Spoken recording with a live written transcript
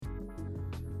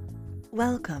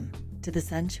Welcome to The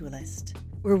Sensualist,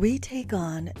 where we take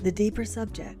on the deeper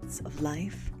subjects of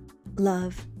life,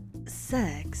 love,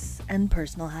 sex, and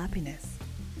personal happiness.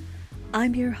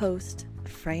 I'm your host,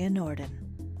 Freya Norden.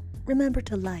 Remember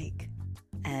to like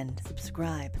and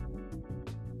subscribe.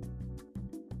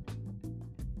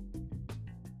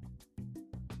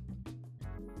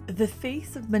 The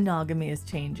face of monogamy is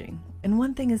changing, and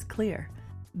one thing is clear.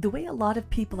 The way a lot of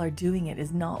people are doing it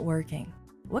is not working.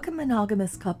 What can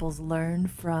monogamous couples learn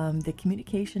from the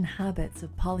communication habits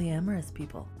of polyamorous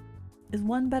people? Is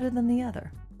one better than the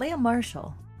other? Leah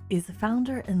Marshall is the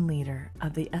founder and leader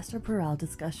of the Esther Perel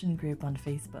discussion group on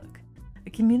Facebook, a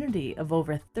community of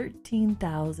over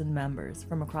 13,000 members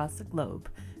from across the globe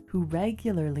who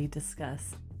regularly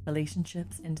discuss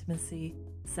relationships, intimacy,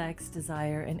 sex,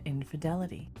 desire, and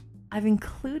infidelity. I've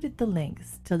included the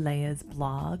links to Leah's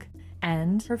blog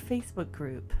and her Facebook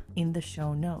group in the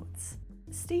show notes.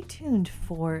 Stay tuned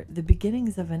for the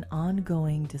beginnings of an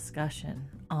ongoing discussion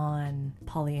on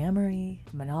polyamory,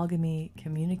 monogamy,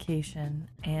 communication,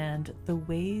 and the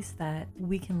ways that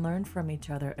we can learn from each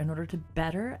other in order to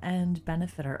better and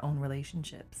benefit our own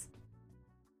relationships.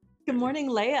 Good morning,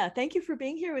 Leah. Thank you for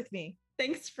being here with me.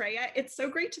 Thanks, Freya. It's so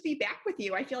great to be back with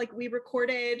you. I feel like we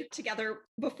recorded together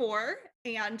before,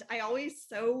 and I always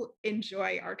so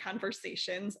enjoy our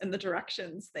conversations and the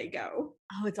directions they go.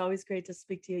 Oh, it's always great to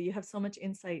speak to you. You have so much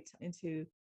insight into,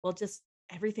 well, just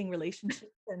everything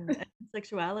relationships and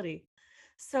sexuality.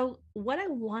 So what I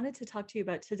wanted to talk to you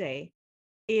about today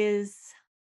is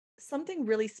something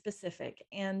really specific,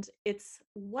 and it's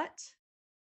what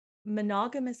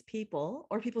monogamous people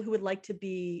or people who would like to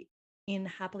be in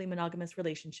happily monogamous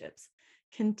relationships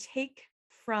can take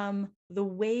from the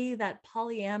way that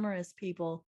polyamorous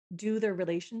people do their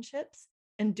relationships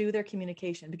and do their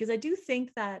communication. Because I do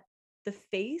think that the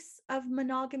face of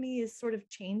monogamy is sort of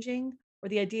changing, or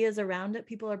the ideas around it,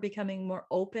 people are becoming more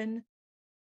open.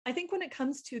 I think when it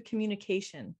comes to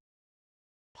communication,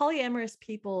 polyamorous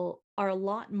people are a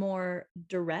lot more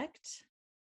direct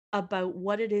about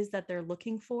what it is that they're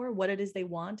looking for, what it is they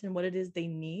want, and what it is they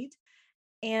need.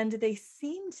 And they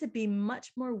seem to be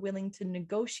much more willing to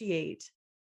negotiate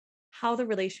how the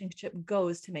relationship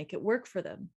goes to make it work for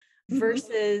them,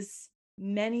 versus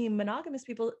many monogamous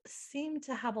people seem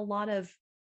to have a lot of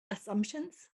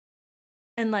assumptions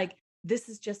and like, this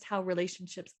is just how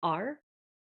relationships are.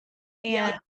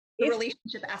 And Yeah, the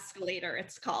relationship escalator,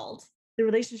 it's called. The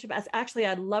relationship as actually,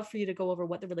 I'd love for you to go over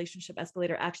what the relationship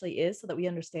escalator actually is so that we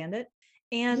understand it.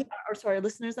 And, or sorry, our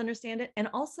listeners understand it. And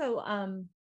also,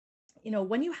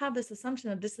 when you have this assumption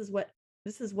of this is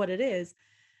what it is,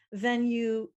 then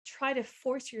you try to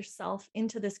force yourself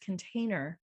into this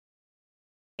container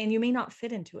and you may not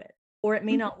fit into it, or it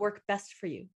may not work best for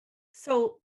you.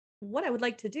 So what I would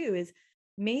like to do is,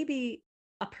 maybe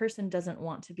a person doesn't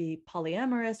want to be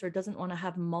polyamorous or doesn't want to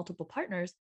have multiple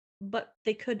partners, but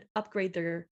they could upgrade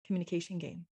their communication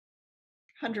game.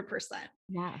 100%.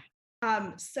 Yeah.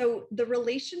 So the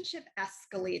relationship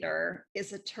escalator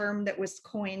is a term that was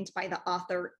coined by the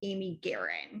author Amy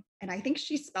Guerin, and I think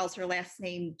she spells her last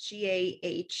name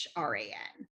Gahran.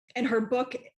 And her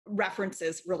book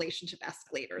references relationship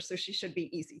escalator, so she should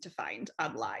be easy to find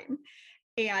online.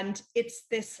 And it's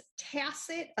this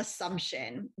tacit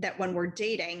assumption that when we're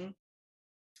dating,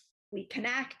 we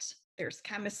connect, there's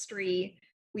chemistry,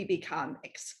 we become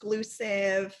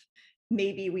exclusive,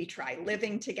 maybe we try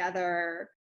living together,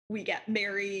 we get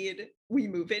married, we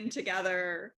move in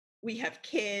together, we have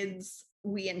kids,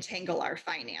 we entangle our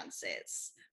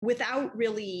finances without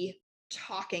really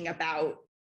talking about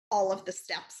all of the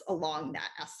steps along that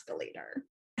escalator.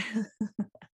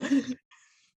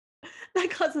 That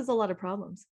causes a lot of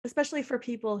problems, especially for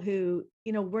people who,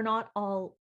 we're not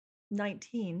all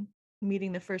 19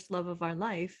 meeting the first love of our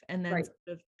life and then sort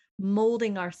of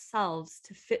molding ourselves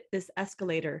to fit this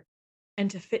escalator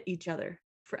and to fit each other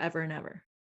forever and ever.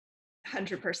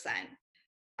 100%.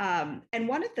 And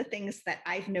one of the things that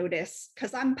I've noticed,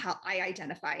 because I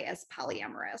identify as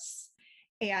polyamorous,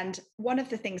 and one of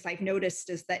the things I've noticed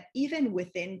is that even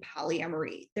within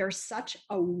polyamory, there's such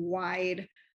a wide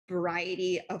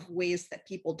variety of ways that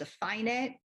people define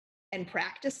it and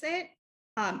practice it.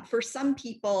 For some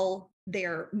people,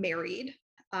 they're married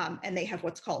and they have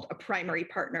what's called a primary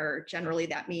partner. Generally,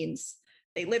 that means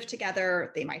they live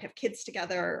together, they might have kids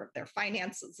together, their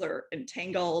finances are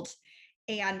entangled.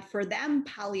 And for them,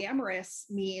 polyamorous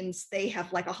means they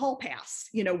have like a hall pass,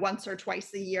 once or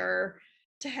twice a year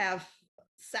to have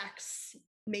sex.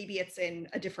 Maybe it's in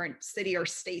a different city or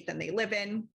state than they live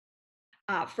in.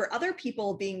 For other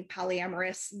people, being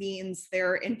polyamorous means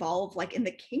they're involved like in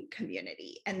the kink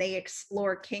community and they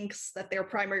explore kinks that their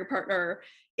primary partner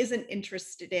isn't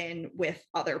interested in with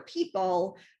other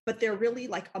people, but they're really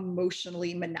like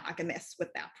emotionally monogamous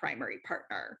with that primary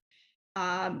partner.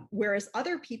 Whereas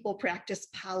other people practice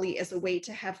poly as a way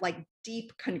to have like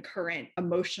deep concurrent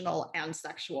emotional and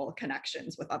sexual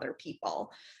connections with other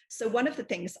people. So one of the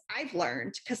things I've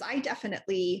learned, because I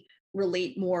definitely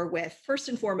relate more with first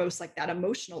and foremost like that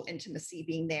emotional intimacy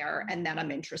being there, and then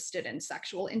I'm interested in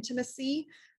sexual intimacy.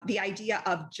 The idea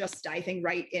of just diving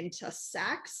right into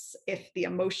sex, if the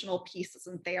emotional piece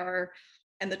isn't there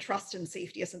and the trust and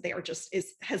safety isn't there, just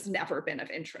is has never been of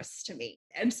interest to me.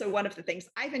 And so one of the things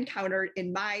I've encountered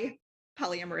in my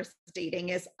polyamorous dating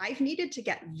is I've needed to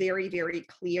get very, very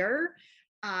clear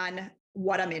on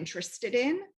what I'm interested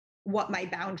in, what my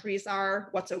boundaries are,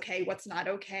 what's okay, what's not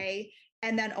okay,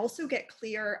 and then also get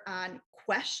clear on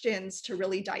questions to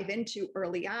really dive into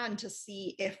early on to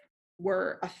see if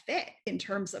we're a fit in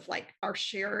terms of like our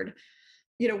shared,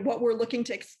 what we're looking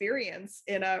to experience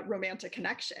in a romantic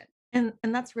connection. And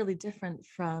that's really different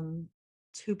from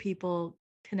two people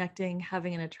connecting,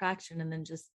 having an attraction, and then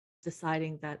just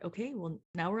deciding that, okay, well,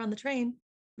 now we're on the train.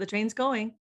 The train's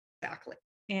going Exactly.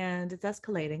 and it's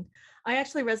escalating. I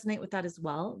actually resonate with that as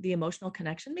well. The emotional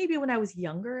connection. Maybe when I was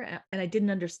younger and I didn't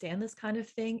understand this kind of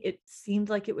thing, it seemed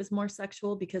like it was more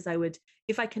sexual because I would,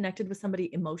 if I connected with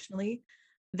somebody emotionally,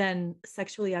 then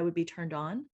sexually I would be turned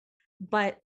on.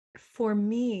 But for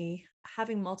me,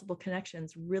 having multiple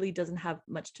connections really doesn't have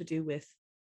much to do with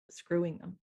screwing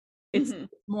them. It's Mhm.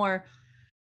 more,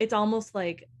 it's almost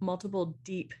like multiple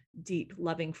deep, deep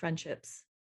loving friendships.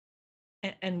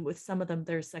 And with some of them,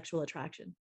 there's sexual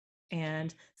attraction.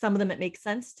 And some of them, it makes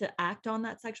sense to act on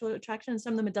that sexual attraction, and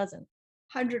some of them, it doesn't.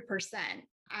 100%.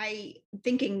 I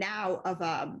thinking now of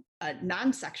a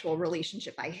non-sexual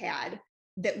relationship I had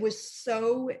that was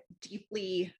so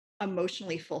deeply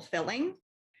emotionally fulfilling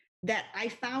that I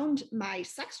found my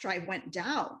sex drive went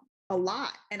down a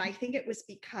lot. And I think it was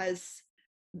because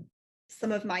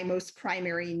some of my most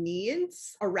primary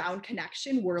needs around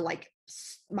connection were like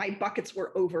my buckets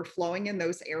were overflowing in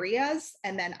those areas.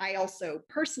 And then I also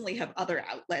personally have other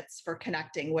outlets for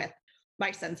connecting with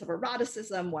my sense of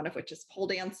eroticism, one of which is pole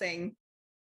dancing,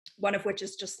 one of which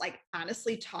is just like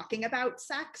honestly talking about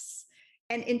sex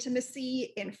and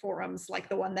intimacy in forums like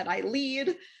the one that I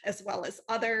lead, as well as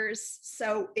others.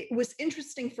 So it was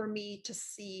interesting for me to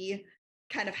see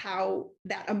kind of how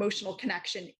that emotional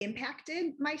connection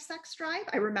impacted my sex drive.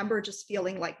 I remember just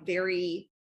feeling like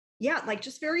yeah, like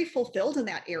just very fulfilled in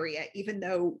that area, even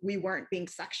though we weren't being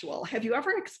sexual. Have you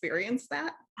ever experienced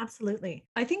that? Absolutely.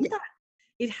 I think Yeah. that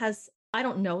it has, I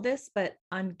don't know this, but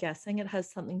I'm guessing it has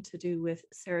something to do with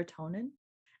serotonin.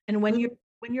 And Mm,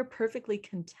 when you're perfectly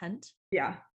content,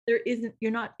 yeah.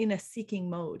 you're not in a seeking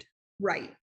mode.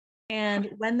 Right.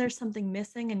 And when there's something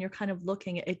missing and you're kind of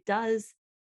looking, it does,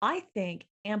 I think,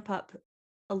 amp up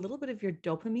a little bit of your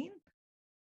dopamine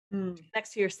Mm.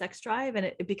 next to your sex drive. And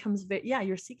it becomes very, yeah,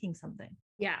 you're seeking something.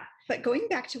 Yeah. But going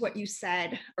back to what you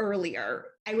said earlier,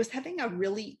 I was having a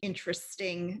really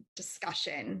interesting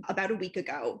discussion about a week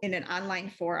ago in an online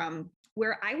forum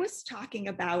where I was talking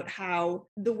about how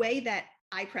the way that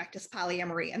I practice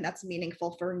polyamory and that's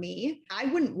meaningful for me, I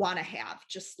wouldn't want to have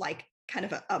just like kind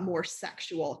of a more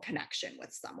sexual connection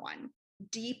with someone.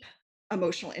 Deep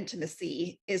emotional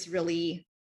intimacy is really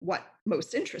what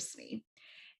most interests me.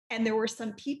 And there were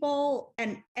some people,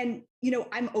 and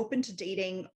I'm open to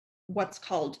dating what's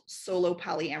called solo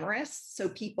polyamorous, so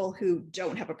people who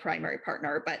don't have a primary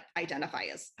partner but identify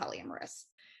as polyamorous,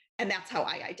 and that's how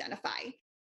I identify.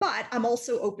 But I'm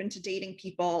also open to dating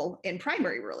people in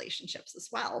primary relationships as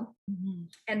well.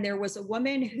 Mhm. And there was a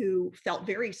woman who felt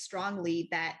very strongly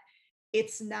that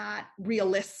it's not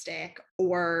realistic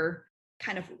or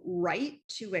kind of right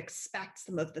to expect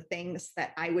some of the things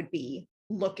that I would be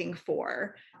looking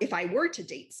for if I were to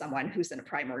date someone who's in a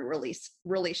primary release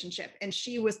relationship. And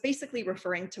she was basically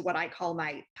referring to what I call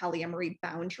my polyamory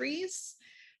boundaries.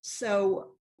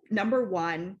 So number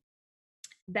one,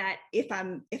 that if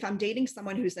I'm dating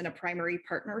someone who's in a primary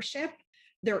partnership,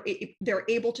 they're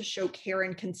able to show care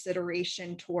and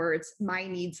consideration towards my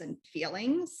needs and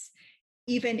feelings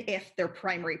even if their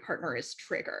primary partner is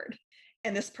triggered.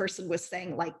 And this person was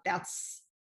saying, like, that's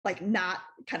like not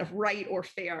kind of right or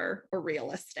fair or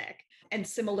realistic. And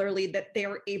similarly, that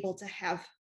they're able to have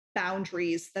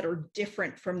boundaries that are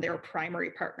different from their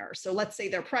primary partner. So let's say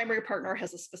their primary partner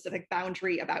has a specific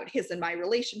boundary about his and my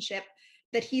relationship,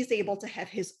 that he's able to have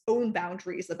his own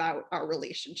boundaries about our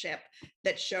relationship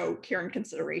that show care and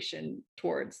consideration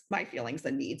towards my feelings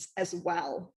and needs as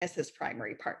well as his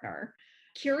primary partner.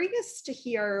 Curious to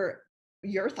hear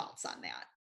your thoughts on that.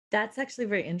 That's actually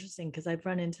very interesting because I've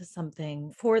run into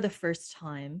something for the first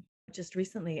time just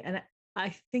recently. And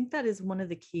I think that is one of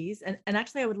the keys. And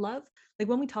actually I would love, like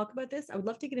when we talk about this, I would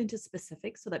love to get into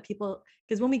specifics so that people,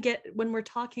 because when we're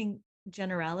talking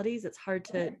generalities, it's hard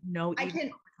to Okay. know I even can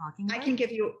what we're talking I about. can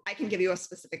give you I can give you a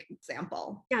specific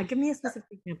example. Yeah, give me a specific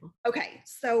example. Okay,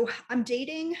 so I'm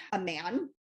dating a man.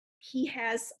 He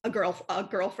has a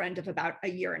girlfriend of about a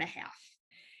year and a half.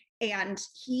 And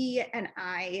he and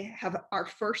I have our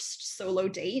first solo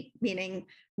date, meaning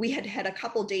we had had a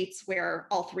couple dates where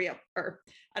all three of, or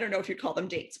I don't know if you'd call them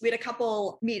dates. We had a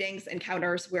couple meetings,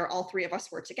 encounters where all three of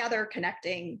us were together,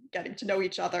 connecting, getting to know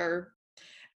each other.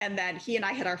 And then he and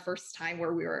I had our first time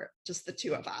where we were just the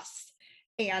two of us.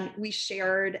 And we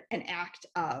shared an act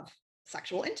of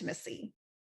sexual intimacy.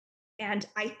 And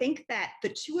I think that the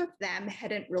two of them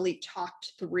hadn't really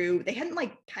talked through, they hadn't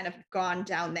like kind of gone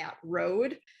down that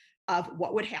road of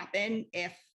what would happen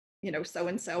if, so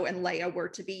and so and Leah were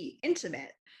to be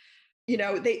intimate.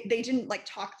 They didn't like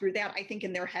talk through that. I think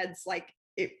in their heads, like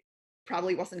it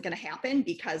probably wasn't going to happen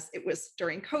because it was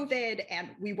during COVID and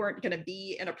we weren't going to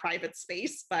be in a private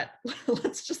space, but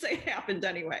let's just say it happened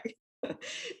anyway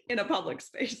in a public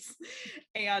space.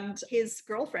 And his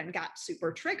girlfriend got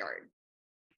super triggered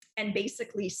and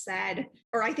basically said,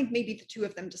 or I think maybe the two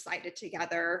of them decided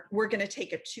together, we're going to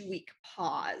take a 2-week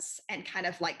pause and kind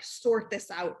of like sort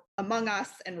this out among us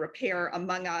and repair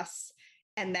among us.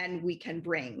 And then we can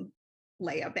bring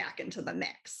Leah back into the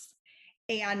mix.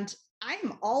 And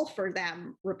I'm all for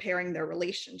them repairing their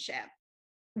relationship.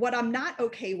 What I'm not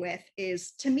okay with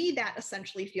is, to me, that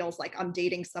essentially feels like I'm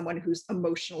dating someone who's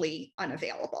emotionally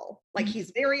unavailable. Like Mhm.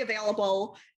 he's very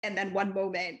available. And then one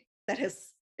moment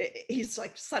he's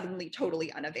like suddenly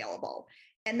totally unavailable.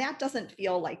 And that doesn't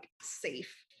feel like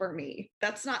safe for me.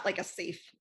 That's not like a safe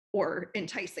or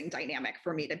enticing dynamic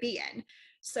for me to be in.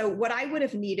 So what I would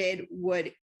have needed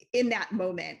would, in that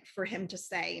moment, for him to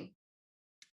say,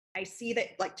 I see that,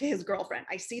 like to his girlfriend,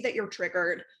 I see that you're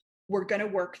triggered. We're going to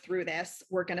work through this.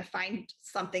 We're going to find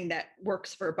something that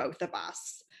works for both of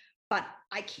us. But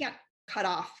I can't cut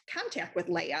off contact with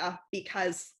Leah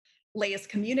because Leah's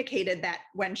communicated that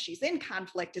when she's in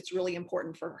conflict, it's really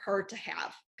important for her to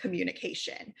have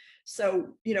communication. So,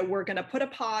 we're going to put a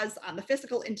pause on the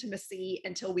physical intimacy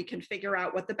until we can figure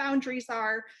out what the boundaries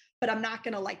are, but I'm not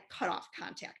going to like cut off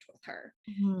contact with her.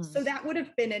 Mhm. So that would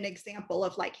have been an example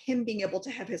of like him being able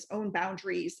to have his own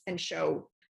boundaries and show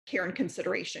care and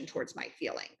consideration towards my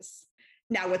feelings.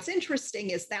 Now, what's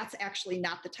interesting is that's actually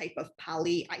not the type of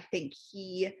poly I think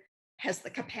he has the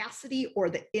capacity or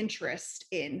the interest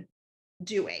in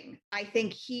doing. I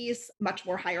think he's much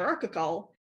more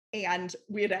hierarchical. And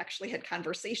we had actually had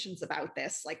conversations about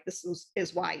this. Like,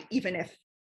 is why, even if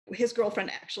his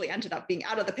girlfriend actually ended up being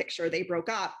out of the picture, they broke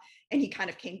up, and he kind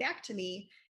of came back to me.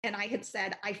 And I had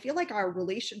said, I feel like our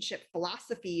relationship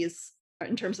philosophies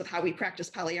in terms of how we practice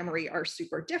polyamory are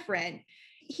super different.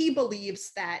 He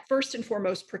believes that first and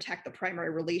foremost, protect the primary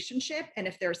relationship. And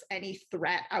if there's any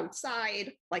threat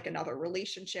outside, like another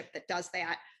relationship that does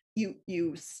that,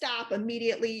 you stop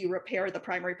immediately, you repair the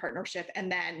primary partnership,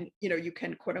 and then you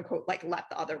can quote unquote like let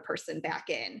the other person back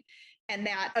in. And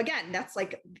that, again, that's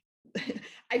like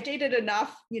I've dated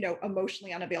enough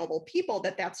emotionally unavailable people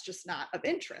that's just not of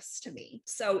interest to me.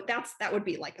 So that would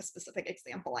be like a specific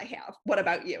example I have. What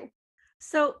about you?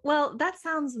 So, well, that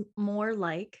sounds more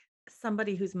like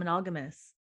somebody who's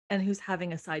monogamous and who's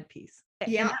having a side piece. And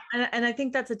Yeah. and I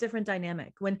think that's a different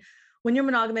dynamic. When you're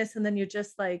monogamous and then you're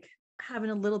just like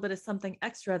having a little bit of something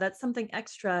extra, that something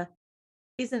extra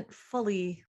isn't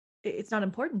fully it's not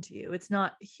important to you. It's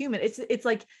not human. It's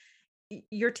like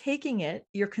you're taking it,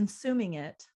 you're consuming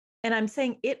it. And I'm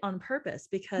saying it on purpose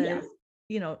Yeah. because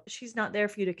she's not there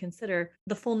for you to consider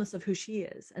the fullness of who she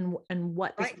is and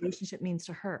what this Right. relationship means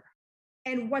to her.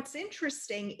 And what's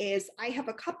interesting is I have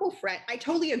a couple friends, I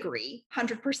totally agree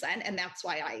 100%. And that's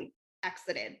why I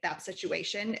exited that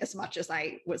situation as much as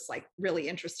I was like really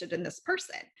interested in this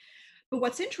person. But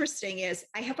what's interesting is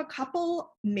I have a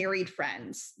couple married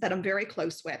friends that I'm very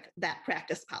close with that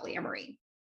practice polyamory.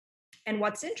 And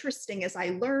what's interesting is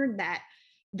I learned that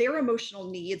their emotional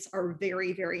needs are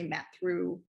very, very met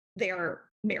through their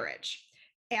marriage.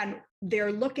 And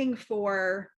they're looking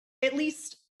for at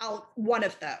least one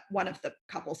of the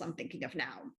couples I'm thinking of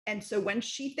now. And so when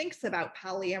she thinks about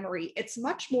polyamory, it's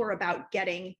much more about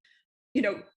getting,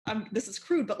 this is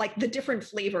crude, but like the different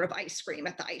flavor of ice cream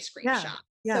at the ice cream Yeah. shop.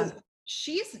 Yeah. So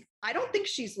I don't think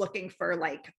she's looking for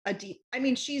like a deep, I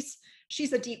mean,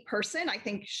 she's a deep person. I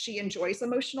think she enjoys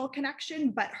emotional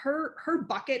connection, but her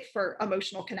bucket for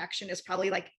emotional connection is probably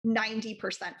like 90%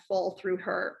 full through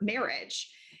her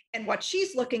marriage. And what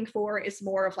she's looking for is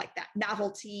more of like that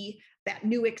novelty, that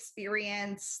new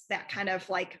experience, that kind of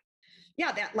like,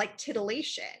 yeah, that like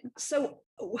titillation. So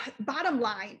bottom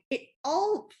line,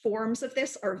 all forms of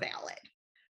this are valid.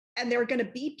 And there are going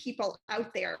to be people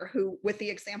out there who, with the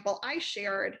example I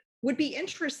shared, would be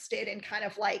interested in kind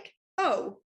of like,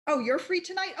 oh, you're free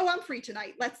tonight. Oh, I'm free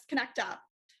tonight. Let's connect up.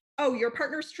 Oh, your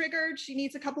partner's triggered. She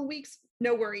needs a couple weeks.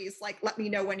 No worries. Like, let me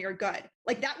know when you're good.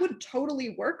 Like, that would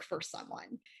totally work for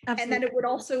someone. And then Absolutely. it would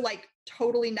also like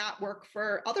totally not work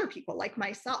for other people like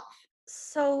myself.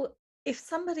 So if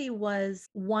somebody was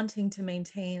wanting to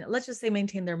maintain, let's just say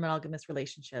maintain their monogamous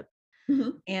relationship,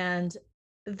 Mhm. and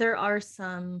there are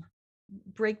some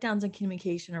breakdowns in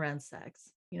communication around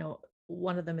sex.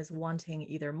 One of them is wanting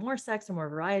either more sex or more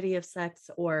variety of sex,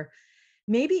 or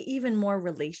maybe even more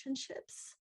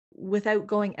relationships without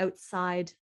going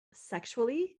outside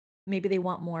sexually. Maybe they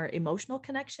want more emotional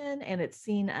connection and it's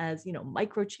seen as,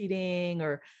 micro cheating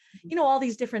or, all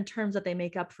these different terms that they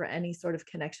make up for any sort of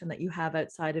connection that you have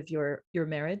outside of your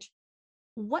marriage.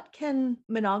 What can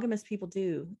monogamous people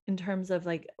do in terms of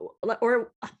like,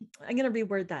 or I'm going to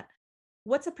reword that.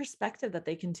 What's a perspective that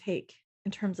they can take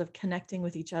in terms of connecting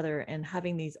with each other and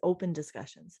having these open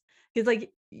discussions? Because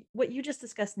like what you just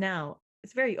discussed now,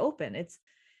 it's very open. It's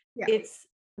Yeah. it's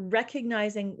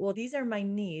recognizing, well, these are my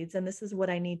needs and this is what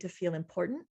I need to feel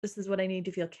important. This is what I need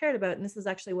to feel cared about and this is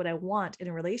actually what I want in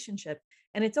a relationship.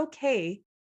 And it's okay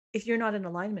if you're not in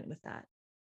alignment with that.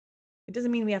 It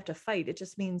doesn't mean we have to fight. It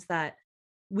just means that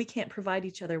we can't provide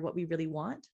each other what we really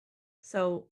want.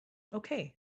 So,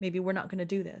 okay, maybe we're not going to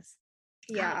do this.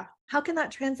 How Yeah. how can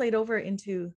that translate over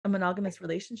into a monogamous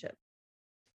relationship?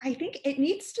 I think it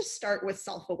needs to start with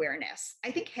self awareness.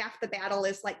 I think half the battle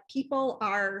is like people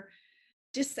are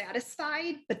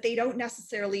dissatisfied, but they don't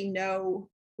necessarily know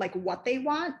like what they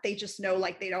want. They just know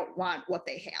like they don't want what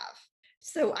they have.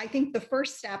 So I think the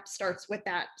first step starts with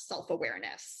that self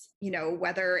awareness,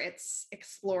 whether it's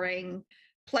exploring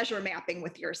pleasure mapping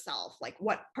with yourself, like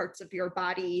what parts of your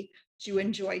body do you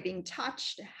enjoy being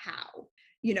touched, how,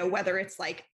 whether it's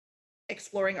like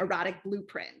exploring erotic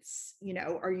blueprints.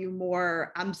 Are you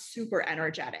more, I'm super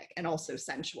energetic and also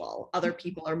sensual. Other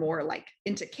people are more like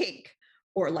into kink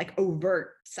or like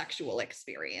overt sexual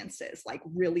experiences, like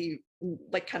really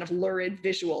like kind of lurid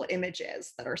visual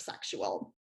images that are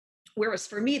sexual. Whereas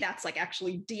for me, that's like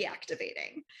actually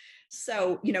deactivating.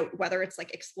 So, whether it's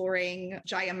like exploring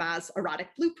Jaya Ma's erotic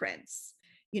blueprints,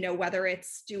 whether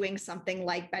it's doing something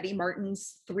like Betty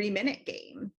Martin's 3 minute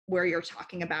game, where you're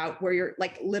talking about, where you're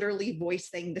like literally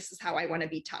voicing, this is how I want to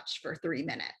be touched for 3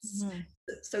 minutes. Mhm.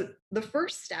 So the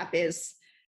first step is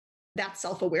that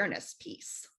self awareness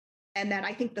piece. And then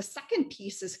I think the second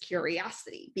piece is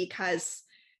curiosity, because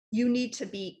you need to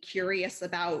be curious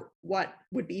about what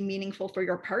would be meaningful for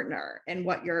your partner and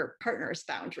what your partner's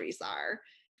boundaries are,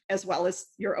 as well as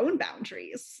your own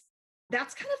boundaries.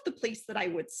 That's kind of the place that I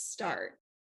would start.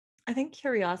 I think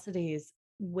curiosity is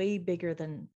way bigger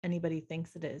than anybody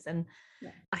thinks it is. And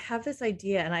Yeah. I have this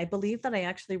idea, and I believe that I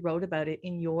actually wrote about it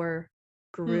in your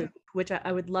Mm, group, which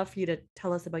I would love for you to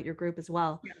tell us about your group as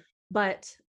well. yeah.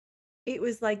 But it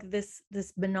was like this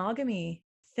monogamy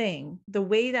thing, the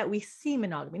way that we see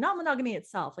monogamy, not monogamy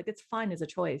itself, like it's fine as a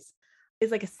choice,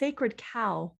 is like a sacred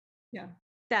cow Yeah.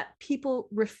 that people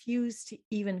refuse to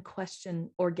even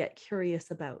question or get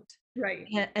curious about Right.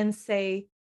 and say,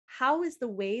 how is the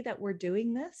way that we're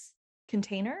doing this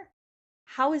container?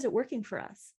 How is it working for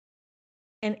us?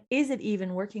 And is it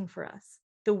even working for us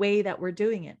the way that we're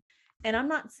doing it? And I'm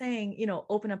not saying,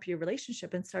 open up your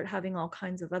relationship and start having all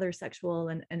kinds of other sexual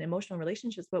and emotional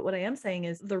relationships. But what I am saying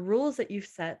is the rules that you've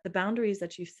set, the boundaries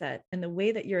that you've set, and the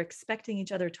way that you're expecting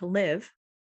each other to live,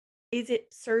 is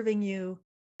it serving you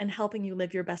and helping you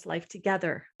live your best life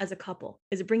together as a couple?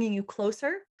 Is it bringing you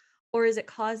closer? Or is it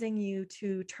causing you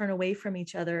to turn away from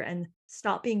each other and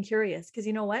stop being curious? Because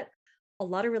you know what? A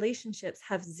lot of relationships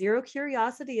have zero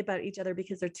curiosity about each other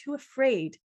because they're too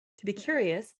afraid to be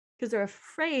curious because they're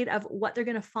afraid of what they're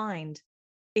going to find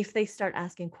if they start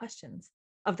asking questions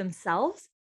of themselves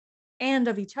and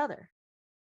of each other.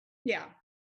 Yeah.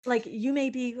 Like you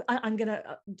may be, I'm going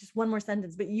to just one more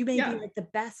sentence, but you may be Yeah. like the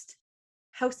best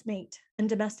housemate and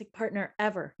domestic partner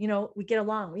ever. We get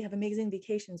along, we have amazing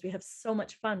vacations, we have so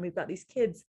much fun, we've got these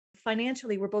kids.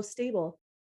 Financially, we're both stable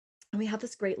and we have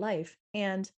this great life.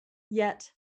 And yet,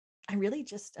 I really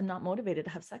just am not motivated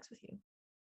to have sex with you.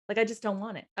 Like, I just don't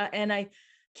want it. And I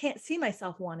can't see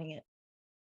myself wanting it.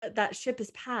 That ship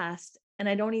is passed, and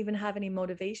I don't even have any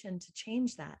motivation to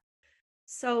change that.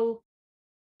 So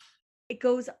it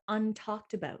goes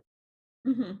untalked about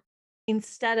Mhm.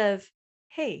 instead of,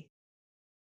 hey,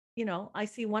 I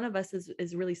see one of us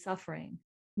is really suffering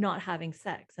not having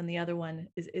sex and the other one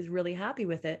is really happy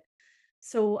with it.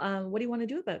 So what do you want to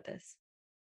do about this?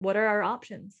 What are our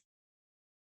options?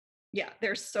 Yeah,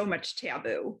 there's so much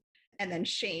taboo and then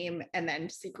shame and then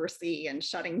secrecy and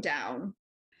shutting down.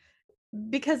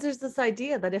 Because there's this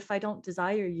idea that if I don't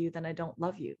desire you, then I don't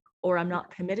love you or I'm Yeah.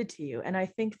 not committed to you. And I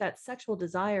think that sexual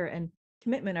desire and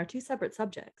commitment are two separate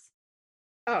subjects.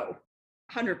 Oh,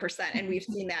 100%. And we've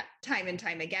seen that time and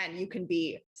time again. You can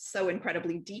be so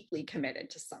incredibly deeply committed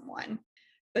to someone,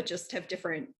 but just have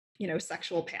different,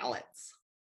 sexual palettes.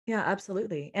 Yeah,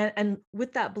 absolutely. And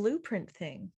with that blueprint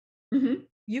thing, Hmm.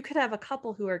 you could have a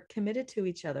couple who are committed to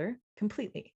each other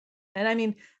completely. And I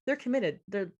mean, they're committed.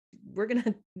 We're going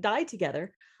to die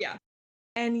together. Yeah.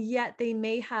 And yet they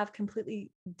may have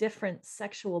completely different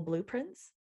sexual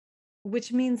blueprints,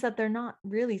 which means that they're not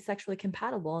really sexually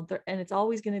compatible. And it's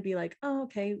always going to be like, oh,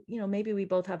 okay, maybe we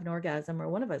both have an orgasm or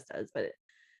one of us does, but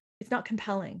it's not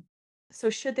compelling. So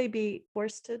should they be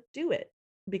forced to do it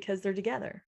because they're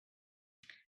together?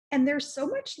 And there's so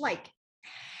much like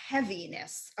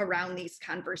heaviness around these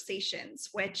conversations,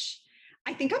 which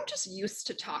I think I'm just used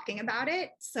to talking about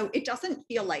it. So it doesn't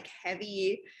feel like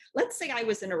heavy. Let's say I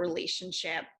was in a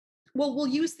relationship. Well, we'll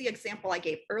use the example I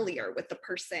gave earlier with the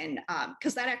person,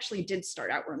 because that actually did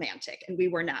start out romantic and we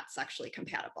were not sexually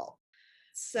compatible.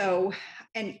 So,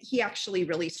 and he actually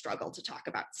really struggled to talk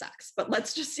about sex, but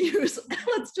let's just use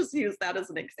let's just use that as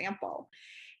an example.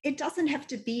 It doesn't have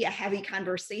to be a heavy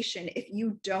conversation if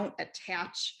you don't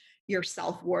attach your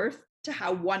self-worth to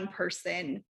how one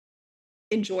person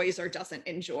enjoys or doesn't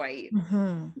enjoy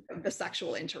Mhm. the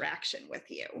sexual interaction with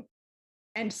you.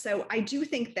 And so I do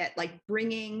think that like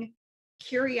bringing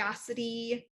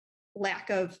curiosity, lack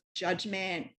of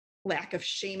judgment, lack of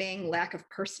shaming, lack of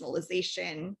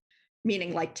personalization,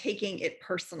 meaning like taking it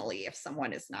personally if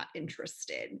someone is not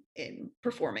interested in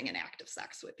performing an act of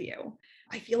sex with you.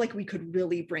 I feel like we could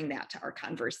really bring that to our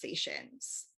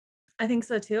conversations. I think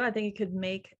so too. I think it could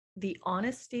make the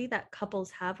honesty that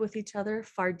couples have with each other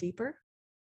far deeper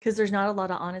because there's not a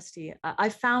lot of honesty. I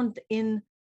found in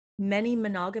many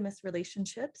monogamous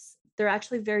relationships, they're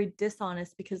actually very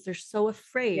dishonest because they're so Yeah.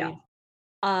 afraid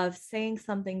of saying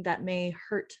something that may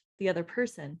hurt the other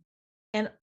person.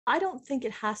 And I don't think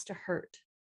it has to hurt.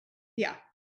 Yeah.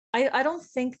 I don't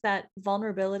think that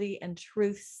vulnerability and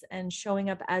truths and showing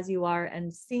up as you are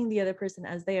and seeing the other person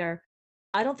as they are,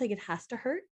 I don't think it has to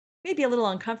hurt. Maybe a little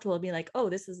uncomfortable being like, oh,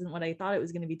 this isn't what I thought it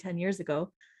was going to be 10 years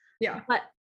ago. Yeah. But,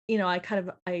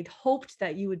 I hoped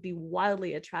that you would be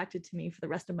wildly attracted to me for the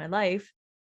rest of my life.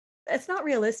 It's not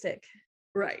realistic.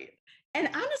 Right. And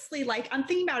honestly, like I'm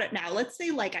thinking about it now. Let's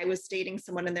say like I was dating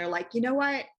someone and they're like, you know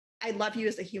what? I love you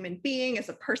as a human being, as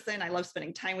a person. I love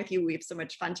spending time with you. We have so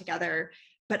much fun together,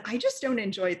 but I just don't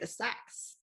enjoy the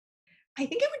sex. I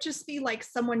think it would just be like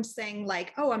someone saying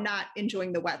like, "Oh, I'm not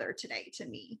enjoying the weather today" to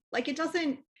me. Like it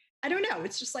doesn't I don't know.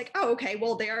 It's just like, "Oh, okay,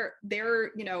 well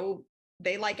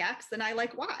they like X and I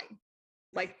like Y."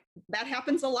 Like that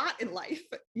happens a lot in life,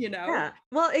 you know? Yeah.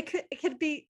 Well, it could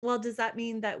be, well, does that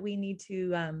mean that we need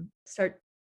to start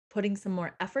putting some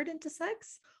more effort into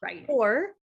sex? Right. Or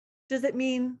does it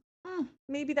mean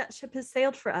maybe that ship has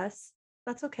sailed for us?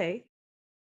 That's okay.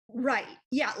 Right.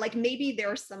 Yeah. Like maybe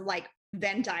there are some like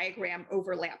Venn diagram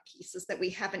overlap pieces that we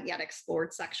haven't yet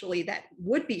explored sexually that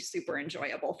would be super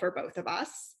enjoyable for both of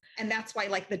us. And that's why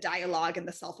like the dialogue and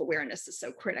the self awareness is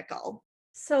so critical.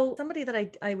 So somebody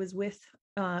that I was with,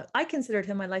 I considered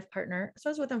him my life partner. So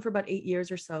I was with him for about 8 years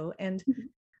or so, and Mhm.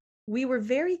 we were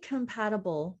very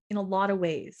compatible in a lot of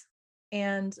ways,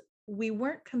 and we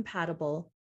weren't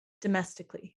compatible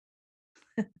domestically.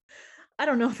 I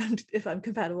don't know if I'm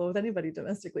compatible with anybody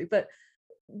domestically, but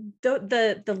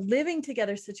the living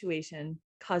together situation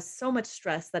caused so much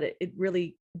stress that it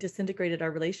really disintegrated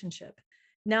our relationship.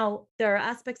 Now there are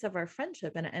aspects of our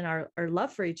friendship and our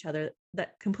love for each other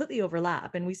that completely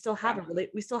overlap, and Yeah.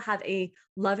 we still have a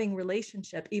loving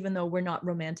relationship, even though we're not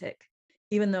romantic,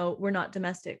 even though we're not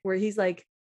domestic. Where he's like,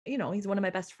 he's one of my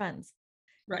best friends,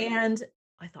 Right. and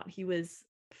I thought he was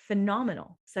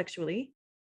phenomenal sexually.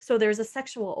 So there's a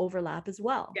sexual overlap as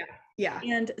well. Yeah. Yeah.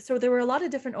 And so there were a lot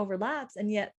of different overlaps,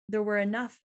 and yet there were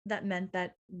enough that meant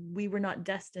that we were not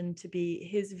destined to be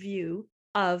his view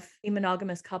of a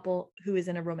monogamous couple who is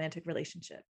in a romantic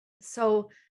relationship. So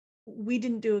we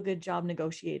didn't do a good job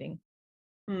negotiating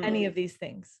any Mm. of these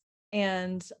things.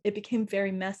 And it became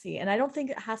very messy. And I don't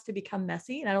think it has to become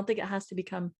messy. And I don't think it has to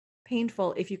become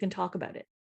painful if you can talk about it.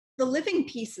 The living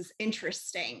piece is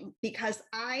interesting because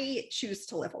I choose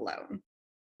to live alone.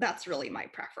 That's really my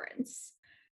preference.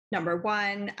 Number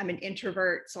one, I'm an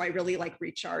introvert, so I really like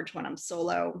recharge when I'm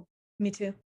solo. Me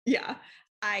too. Yeah.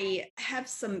 I have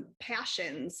some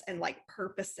passions and like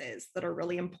purposes that are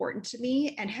really important to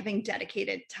me, and having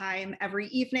dedicated time every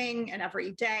evening and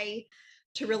every day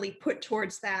to really put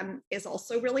towards them is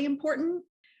also really important.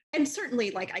 And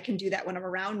certainly, like, I can do that when I'm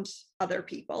around other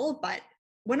people, but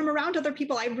when I'm around other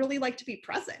people, I really like to be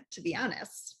present, to be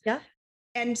honest. Yeah.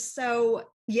 And so,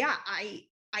 yeah,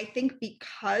 I think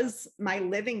because my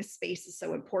living space is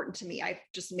so important to me, I've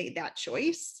just made that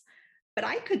choice. But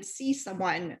I could see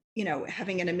someone,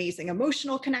 having an amazing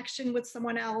emotional connection with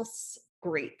someone else,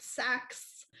 great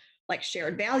sex, like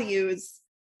shared values.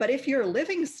 But if your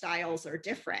living styles are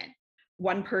different,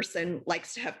 one person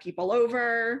likes to have people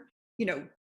over, you know,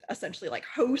 essentially like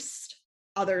host,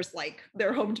 others like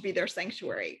their home to be their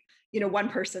sanctuary. One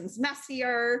person's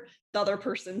messier, the other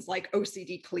person's like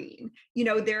OCD clean.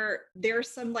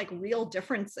 There's some like real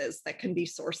differences that can be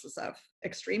sources of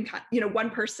extreme. One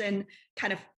person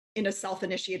kind of in a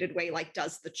self-initiated way, like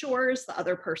does the chores, the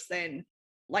other person,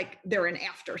 like they're an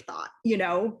afterthought.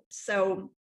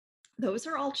 So those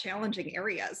are all challenging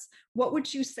areas. What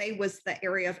would you say was the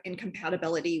area of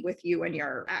incompatibility with you and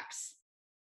your ex?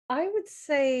 I would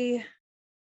say,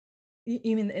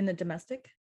 you mean in the domestic?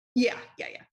 Yeah, yeah,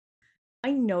 yeah.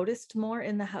 I noticed more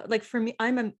in the house. Like for me,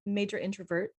 I'm a major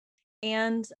introvert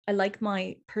and I like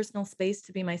my personal space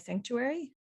to be my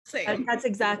sanctuary. Same. That's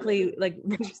exactly like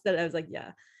what you said. I was like,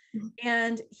 yeah.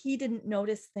 And he didn't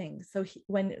notice things. So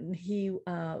when he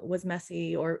was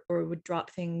messy or would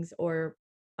drop things or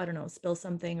I don't know, spill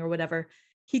something or whatever,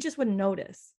 he just wouldn't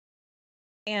notice.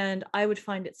 And I would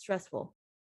find it stressful.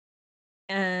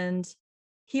 And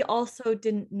he also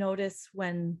didn't notice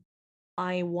when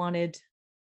I wanted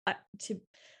to,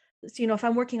 so, if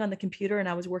I'm working on the computer and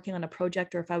I was working on a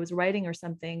project or if I was writing or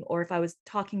something, or if I was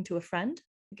talking to a friend,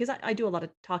 because I do a lot of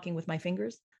talking with my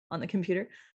fingers on the computer,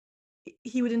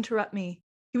 he would interrupt me.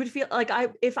 He would feel like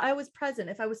if I was present,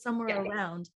 if I was somewhere Yeah,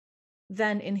 around,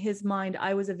 then in his mind,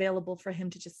 I was available for him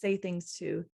to just say things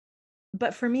to.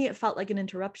 But for me, it felt like an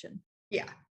interruption yeah,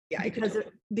 yeah. I could because,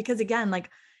 totally. because again, like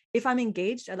if I'm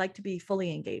engaged, I like to be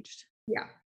fully engaged. Yeah,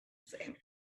 same.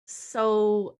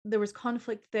 So there was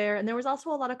conflict there. And there was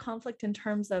also a lot of conflict in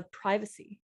terms of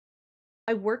privacy.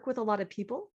 I work with a lot of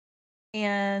people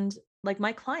and like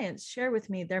my clients share with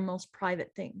me their most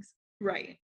private things.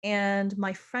 Right. And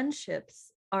my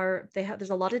friendships there's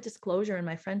a lot of disclosure in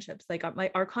my friendships. Like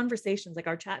our conversations, like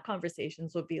our chat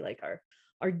conversations would be like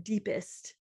our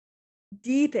deepest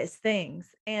things.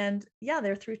 And yeah,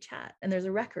 they're through chat and there's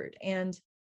a record. And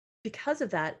because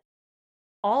of that,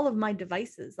 all of my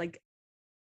devices, like,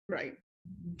 Right.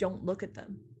 don't look at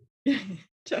them. Yeah.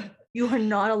 You are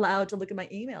not allowed to look at my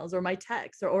emails or my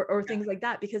texts or things like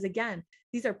that, because again,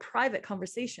 these are private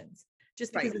conversations.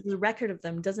 Just because Right. there's a record of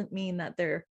them doesn't mean that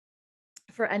they're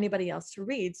for anybody else to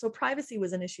read. So privacy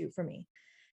was an issue for me.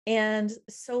 And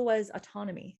so was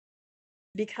autonomy,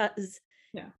 because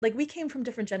Yeah. like we came from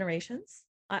different generations.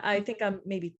 I think I'm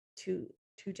maybe two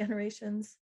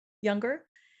generations younger.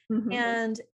 Mm-hmm.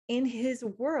 And in his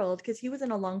world, because he was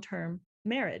in a long-term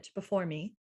marriage before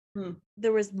me, Mm-hmm.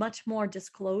 there was much more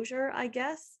disclosure, I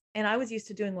guess. And I was used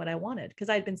to doing what I wanted because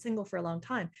I'd been single for a long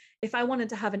time. If I wanted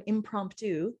to have an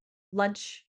impromptu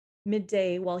lunch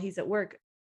midday while he's at work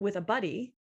with a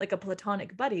buddy, like a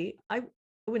platonic buddy, I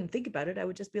wouldn't think about it. I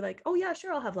would just be like, oh, yeah,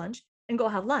 sure, I'll have lunch and go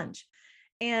have lunch.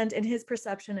 And in his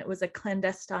perception, it was a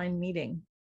clandestine meeting.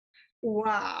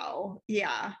 Wow.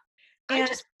 Yeah. I And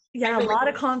just, I yeah, a really, lot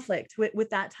of conflict with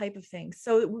that type of thing.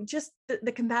 So just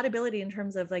the compatibility in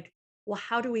terms of like, well,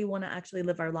 how do we want to actually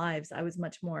live our lives? I was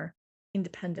much more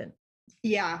independent.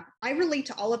 yeah, I relate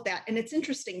to all of that. And it's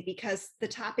interesting because the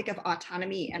topic of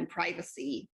autonomy and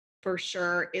privacy for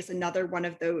sure is another one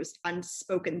of those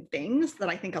unspoken things that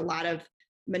I think a lot of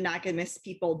monogamous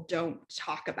people don't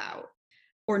talk about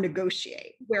or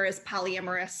negotiate. Whereas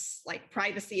polyamorous, like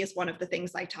privacy is one of the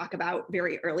things I talk about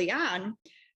very early on,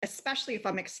 especially if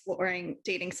I'm exploring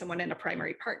dating someone in a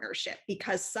primary partnership,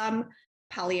 because some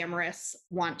polyamorous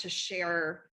want to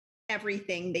share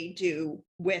everything they do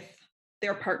with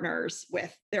their partners,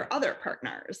 with their other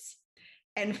partners.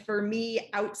 And for me,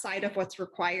 outside of what's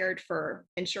required for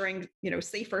ensuring,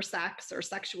 safer sex or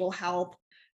sexual health,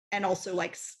 and also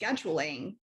like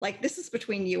scheduling, like this is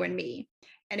between you and me.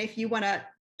 And if you want to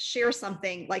share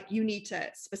something, like you need to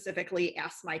specifically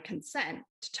ask my consent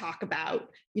to talk about,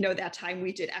 that time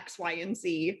we did X, Y, and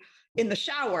Z in the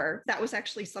shower. That was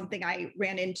actually something I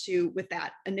ran into with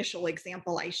that initial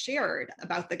example I shared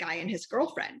about the guy and his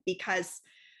girlfriend, because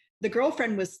the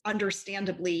girlfriend was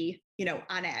understandably,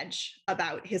 on edge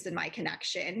about his and my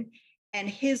connection. And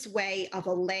his way of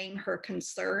allaying her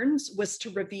concerns was to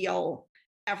reveal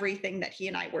everything that he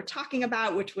and I were talking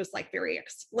about, which was like very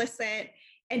explicit.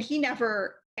 And he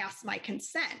never asked my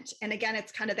consent. And again,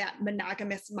 it's kind of that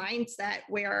monogamous mindset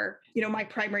where, my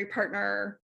primary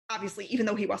partner, obviously, even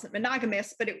though he wasn't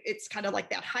monogamous, but it's kind of like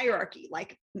that hierarchy.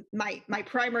 Like my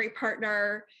primary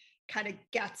partner kind of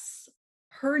gets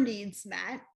her needs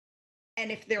met.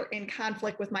 And if they're in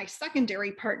conflict with my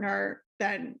secondary partner,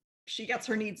 then she gets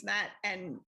her needs met.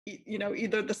 And,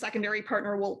 either the secondary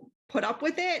partner will put up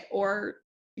with it or,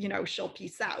 she'll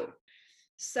peace out.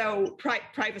 So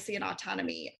privacy and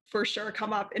autonomy for sure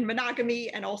come up in monogamy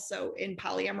and also in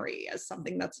polyamory as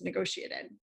something that's negotiated.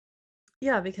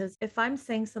 Yeah, because if I'm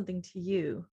saying something to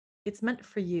you, it's meant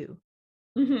for you.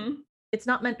 Hmm. It's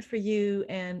not meant for you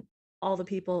and all the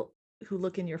people who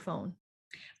look in your phone.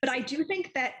 But I do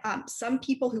think that some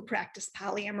people who practice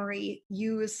polyamory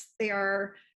use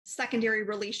their secondary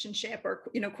relationship or,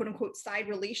 quote unquote, side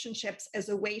relationships as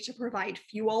a way to provide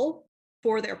fuel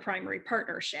for their primary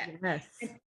partnership. Yes.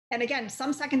 And again,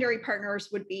 some secondary partners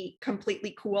would be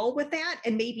completely cool with that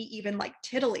and maybe even like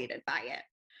titillated by it.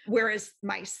 Whereas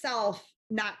myself,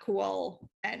 not cool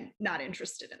and not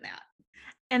interested in that.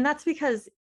 And that's because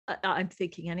I'm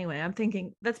thinking anyway, I'm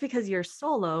thinking that's because you're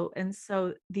solo. And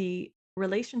so the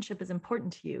relationship is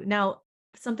important to you. Now,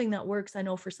 something that works, I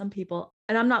know for some people,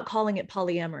 and I'm not calling it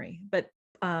polyamory, but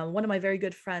one of my very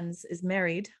good friends is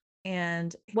married.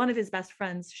 And one of his best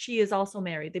friends, she is also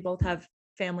married. They both have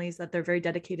families that they're very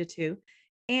dedicated to,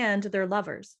 and they're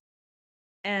lovers.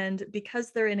 And because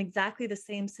they're in exactly the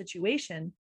same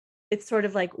situation, it's sort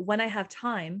of like when I have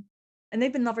time, and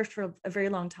they've been lovers for a very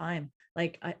long time,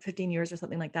 like 15 years or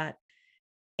something like that.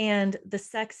 And the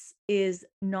sex is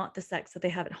not the sex that they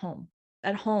have at home.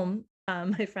 At home,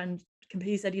 my friend,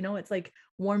 he said, it's like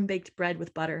warm baked bread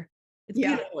with butter. It's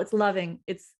Yeah. beautiful. It's loving.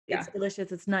 It's Yeah.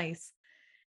 delicious. It's nice.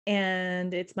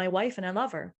 And it's my wife and I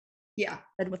love her. Yeah.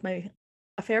 And with my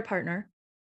affair partner,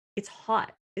 it's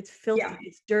hot. It's filthy. Yeah.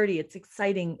 It's dirty. It's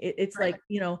exciting. It's Right.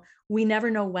 like, we never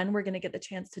know when we're going to get the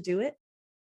chance to do it.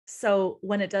 So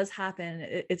when it does happen,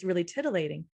 it's really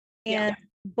titillating. Yeah. And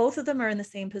both of them are in the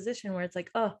same position where it's like,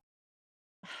 oh,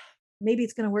 maybe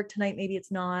it's going to work tonight, maybe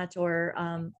it's not. Or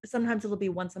sometimes it'll be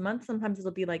once a month, sometimes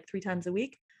it'll be like 3 times a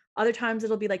week. Other times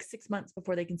it'll be like 6 months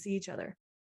before they can see each other.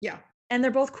 Yeah. And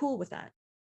they're both cool with that.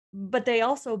 But they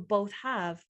also both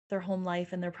have their home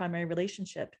life and their primary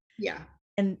relationship. Yeah.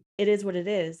 And it is what it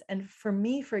is. And for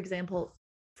me, for example,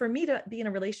 for me to be in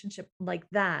a relationship like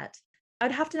that,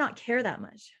 I'd have to not care that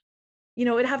much.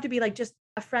 It'd have to be like just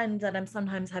a friend that I'm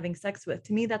sometimes having sex with.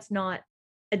 To me, that's not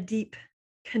a deep,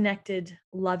 connected,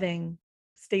 loving,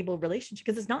 stable relationship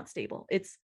because it's not stable.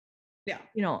 It's, Yeah.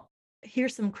 you know,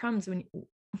 here's some crumbs when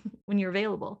when you're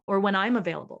available or when I'm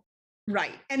available.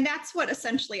 Right. And that's what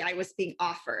essentially I was being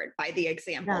offered by the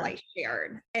example Yeah. I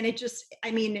shared. And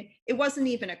it wasn't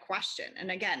even a question. And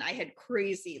again, I had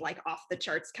crazy, like off the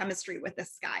charts chemistry with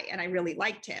this guy, and I really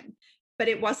liked him. But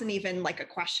it wasn't even like a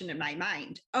question in my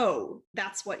mind. Oh,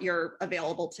 that's what you're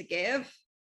available to give?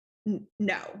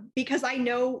 No, because I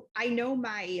know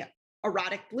my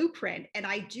erotic blueprint, and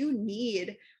I do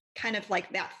need kind of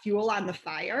like that fuel on the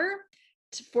fire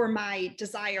for my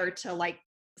desire to like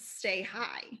stay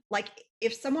high. Like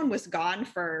if someone was gone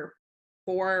for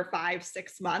 4, 5,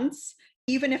 6 months,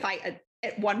 even if I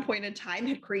at one point in time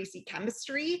had crazy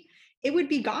chemistry, it would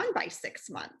be gone by 6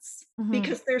 months Mhm.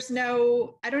 because there's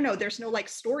no, I don't know, there's no like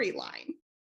storyline.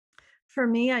 For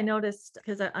me, I noticed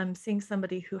because I'm seeing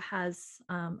somebody who has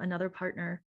another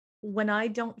partner. When I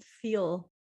don't feel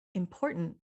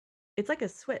important, it's like a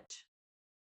switch.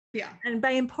 Yeah. And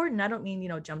by important, I don't mean,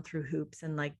 jump through hoops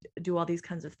and like do all these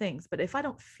kinds of things. But if I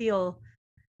don't feel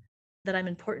that I'm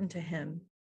important to him,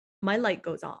 my light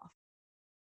goes off.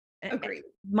 Agreed.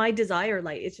 My desire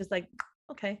light, it's just like,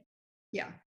 okay.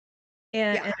 Yeah.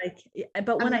 And, Yeah. and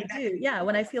but I'm when I like that do, too. yeah,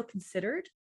 when I feel considered,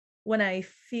 when I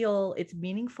feel it's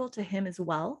meaningful to him as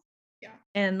well, Yeah.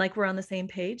 and like we're on the same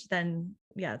page, then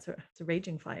yeah, it's a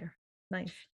raging fire.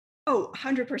 Nice. Oh,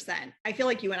 100%. I feel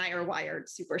like you and I are wired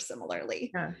super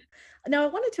similarly. Yeah. Now I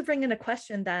wanted to bring in a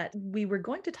question that we were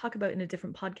going to talk about in a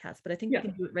different podcast, but I think we Yeah.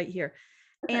 can do it right here.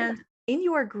 Okay. And in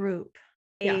your group,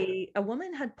 Yeah. a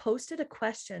woman had posted a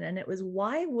question, and it was,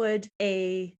 why would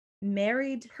a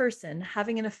married person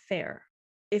having an affair,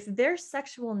 if their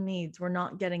sexual needs were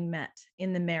not getting met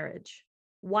in the marriage,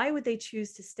 why would they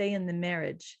choose to stay in the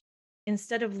marriage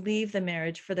instead of leave the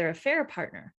marriage for their affair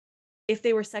partner if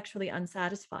they were sexually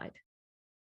unsatisfied?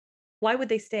 Why would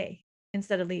they stay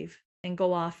instead of leave and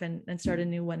go off and start a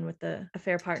new one with the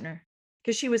affair partner?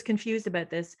 because she was confused about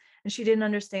this and she didn't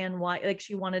understand why, like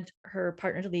she wanted her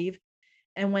partner to leave.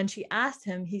 And when she asked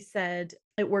him, he said,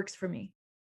 "It works for me."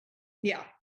 Yeah,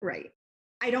 right.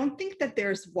 I don't think that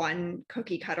there's one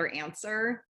cookie cutter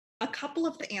answer. A couple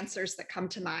of the answers that come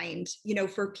to mind,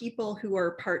 for people who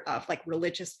are part of like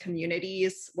religious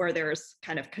communities where there's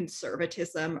kind of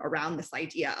conservatism around this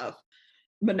idea of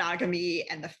monogamy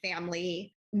and the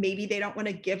family, maybe they don't want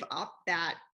to give up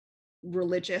that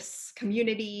religious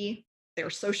community, their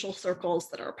social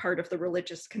circles that are a part of the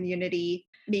religious community.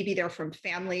 Maybe they're from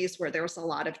families where there's a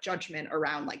lot of judgment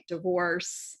around like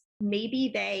divorce. Maybe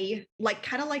they like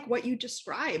kind of like what you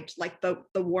described, like the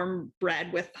warm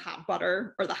bread with hot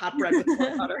butter or the hot bread with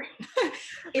warm butter.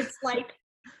 It's like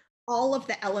all of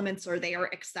the elements are there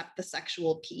except the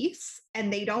sexual piece,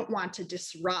 and they don't want to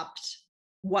disrupt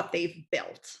what they've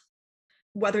built,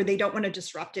 whether they don't want to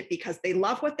disrupt it because they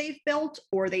love what they've built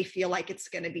or they feel like it's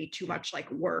going to be too much like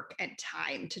work and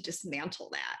time to dismantle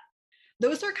that.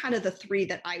 Those are kind of the three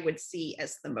that I would see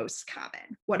as the most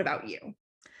common. What about you?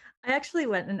 I actually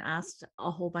went and asked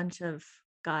a whole bunch of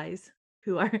guys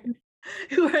who are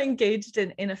who are engaged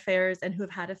in affairs and who have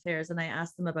had affairs, and I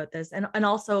asked them about this, and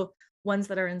also ones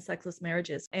that are in sexless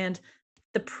marriages. And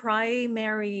the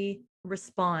primary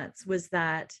response was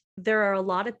that there are a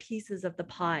lot of pieces of the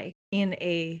pie in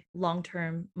a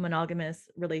long-term monogamous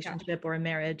Yeah. relationship or a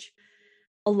marriage.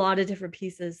 A lot of different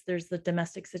pieces. There's the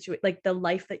domestic situation, like the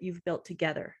life that you've built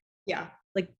together. Yeah.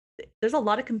 Like there's a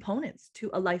lot of components to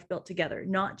a life built together,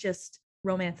 not just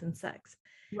romance and sex.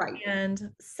 Right.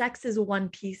 And sex is one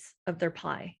piece of their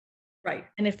pie. Right.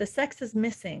 And if the sex is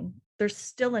missing, there's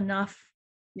still enough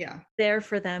Yeah. there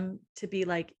for them to be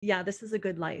like, yeah, this is a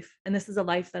good life. And this is a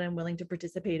life that I'm willing to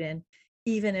participate in,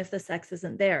 even if the sex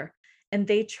isn't there. And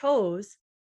they chose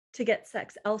to get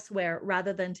sex elsewhere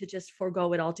rather than to just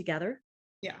forego it altogether.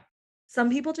 Yeah. Some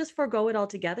people just forego it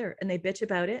altogether and they bitch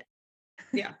about it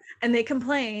Yeah. and they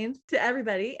complain to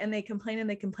everybody and they complain and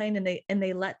they complain and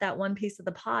they let that one piece of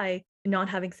the pie, not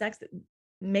having sex,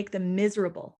 make them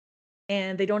miserable,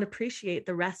 and they don't appreciate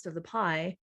the rest of the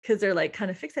pie because they're like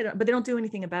kind of fixated but they don't do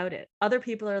anything about it. Other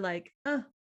people are like, oh,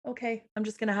 okay, I'm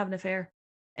just gonna have an affair,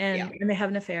 Yeah. and they have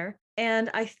an affair. And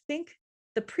I think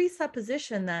the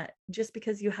presupposition that just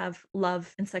because you have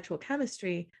love and sexual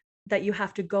chemistry that you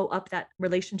have to go up that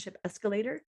relationship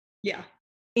escalator Yeah.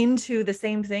 into the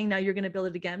same thing. Now you're gonna build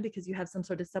it again because you have some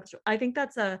sort of substrate. I think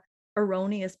that's a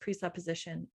erroneous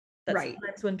presupposition that Right.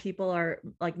 sometimes when people are,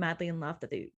 like, madly in love that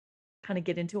they kinda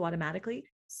get into automatically.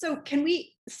 So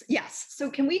yes. So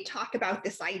can we talk about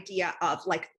this idea of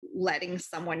like letting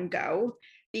someone go?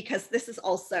 Because this is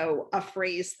also a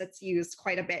phrase that's used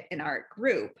quite a bit in our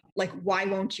group. Like, why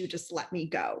won't you just let me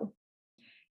go?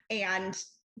 And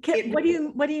Ca it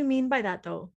what do you mean by that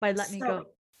though? By "let me so go"?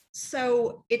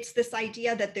 so it's this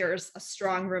idea that there's a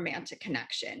strong romantic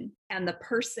connection and the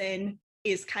person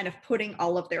is kind of putting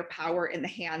all of their power in the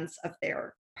hands of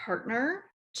their partner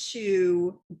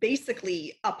to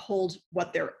basically uphold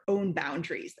what their own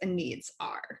boundaries and needs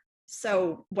are.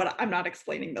 So what I'm not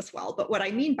explaining this well, but what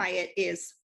I mean by it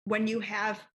is when you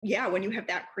have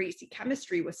that crazy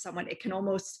chemistry with someone, it can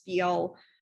almost feel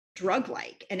drug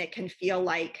like and it can feel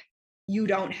like you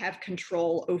don't have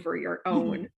control over your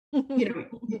own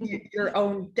your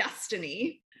own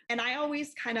destiny. And I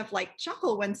always kind of like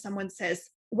chuckle when someone says,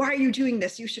 why are you doing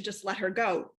this? You should just let her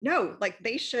go. No, like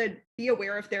they should be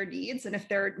aware of their needs. And if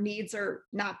their needs are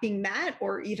not being met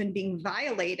or even being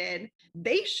violated,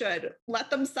 they should let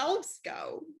themselves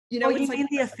go. Oh, It's you like, mean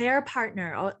the affair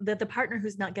partner, or the partner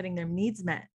who's not getting their needs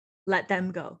met, let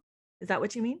them go. Is that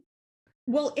what you mean?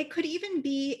 well, it could even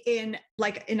be in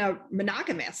a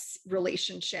monogamous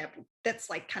relationship that's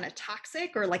like kind of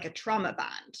toxic or like a trauma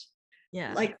bond.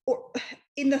 Yeah. Like or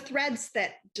in the threads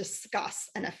that discuss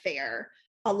an affair,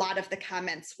 a lot of the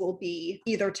comments will be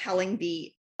either telling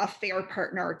the affair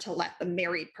partner to let the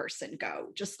married person go,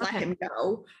 just let Okay. him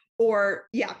go, or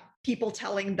yeah, people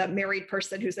telling the married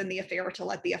person who's in the affair to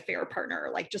let the affair partner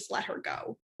like just let her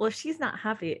go. Well, if she's not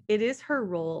happy, it is her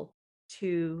role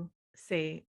to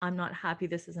say, "I'm not happy,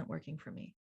 this isn't working for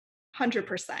me."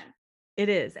 100%. It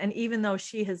is, and even though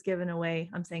she has given away,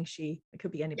 I'm saying she, it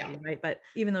could be Yeah. anybody, right? But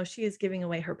even though she is giving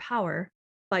away her power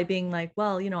by being like,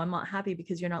 "Well, I'm not happy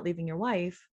because you're not leaving your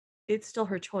wife," it's still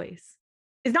her choice.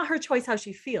 It's not her choice how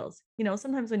she feels.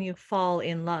 Sometimes when you fall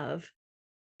in love,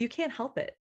 you can't help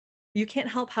it. You can't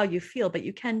help how you feel, but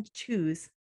you can choose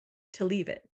to leave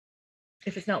it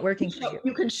if it's not working for you.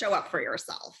 You can show up for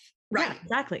yourself. Yeah, Right.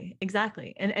 exactly,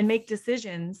 exactly, and make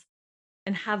decisions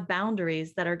and have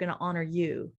boundaries that are gonna honor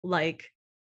you. Like,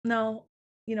 "No,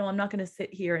 I'm not gonna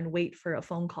sit here and wait for a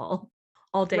phone call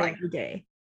all day, Right. every day."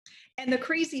 And the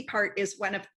crazy part is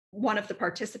one of the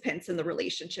participants in the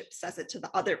relationship says it to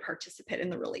the other participant in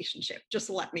the relationship, just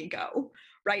let me go,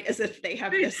 right? As if they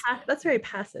have this, That's very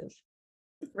passive.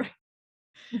 right,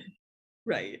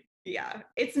 right. Yeah.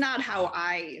 It's not how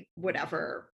I would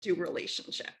ever do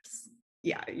relationships.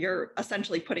 Yeah. You're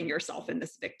essentially putting yourself in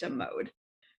this victim mode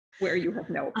where you have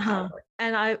no Uh-huh. power.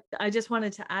 And I just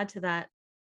wanted to add to that.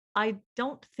 I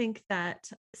don't think that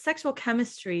sexual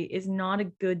chemistry is not a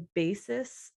good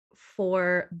basis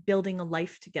for building a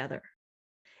life together.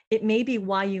 It may be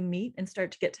why you meet and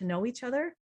start to get to know each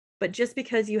other, but just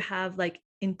because you have like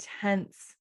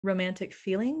intense romantic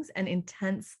feelings and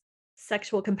intense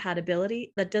sexual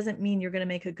compatibility, that doesn't mean you're going to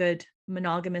make a good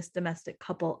monogamous domestic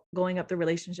couple going up the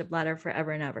relationship ladder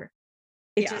forever and ever.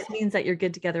 It Yeah. just means that you're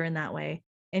good together in that way.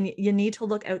 And you need to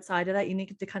look outside of that. You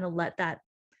need to kind of let that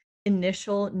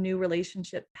initial new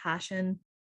relationship passion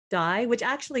die, which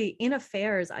actually in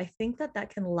affairs, I think that that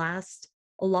can last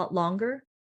a lot longer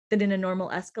than in a normal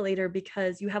escalator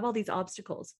because you have all these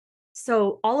obstacles.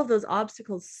 So all of those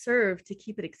obstacles serve to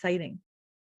keep it exciting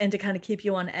and to kind of keep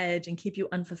you on edge and keep you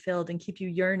unfulfilled and keep you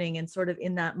yearning and sort of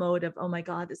in that mode of, oh my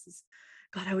God, this is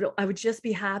God, I would just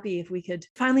be happy if we could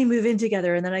finally move in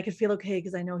together and then I could feel okay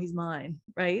because I know he's mine,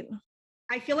 right?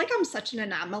 I feel like I'm such an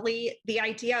anomaly. The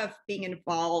idea of being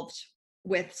involved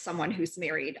with someone who's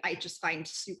married, I just find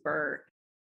super,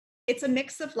 it's a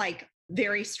mix of like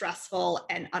very stressful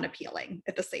and unappealing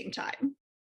at the same time.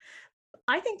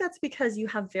 I think that's because you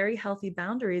have very healthy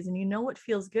boundaries and you know what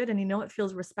feels good and you know what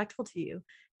feels respectful to you.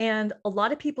 And a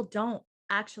lot of people don't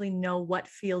actually know what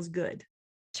feels good.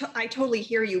 I totally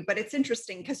hear you, but it's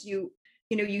interesting because you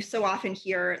so often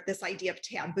hear this idea of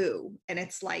taboo, and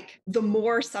it's like the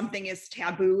more something is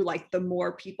taboo, like the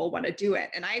more people want to do it.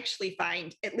 And I actually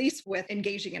find, at least with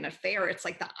engaging in an affair, it's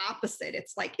like the opposite.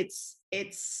 It's like it's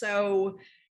so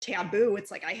taboo.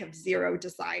 It's like I have zero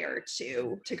desire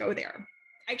to go there.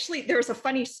 Actually, there was a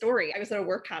funny story. I was at a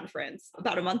work conference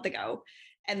about a month ago,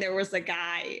 and there was a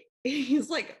guy. He's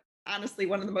like honestly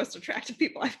one of the most attractive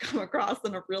people I've come across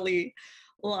in a really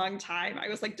long time. I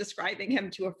was like describing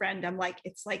him to a friend. I'm like,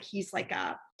 it's like he's like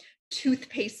a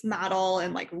toothpaste model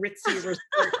and like ritzy resort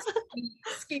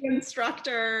ski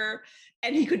instructor,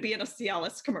 and he could be in a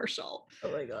Cialis commercial.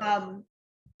 Oh my God. Um,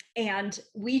 and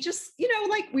we just,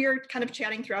 like we were kind of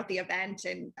chatting throughout the event,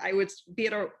 and I would be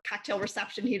at a cocktail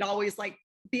reception. He'd always like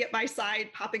be at my side,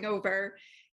 popping over.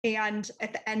 And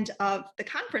at the end of the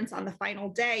conference on the final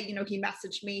day, he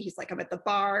messaged me. He's like, I'm at the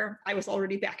bar. I was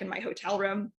already back in my hotel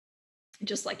room,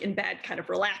 just like in bed, kind of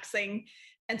relaxing.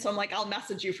 And so I'm like, I'll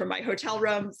message you from my hotel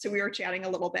room. So we were chatting a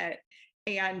little bit,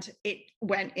 and it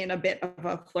went in a bit of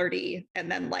a flirty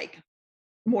and then like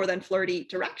more than flirty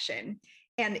direction.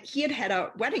 And he had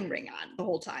a wedding ring on the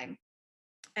whole time.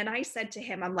 And I said to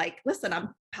him, I'm like, listen, I'm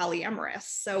polyamorous.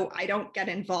 So I don't get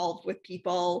involved with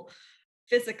people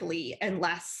physically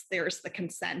unless there's the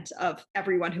consent of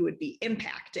everyone who would be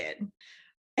impacted.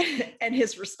 And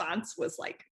his response was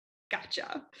like,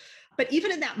 gotcha. But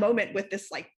even in that moment with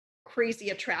this like crazy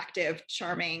attractive,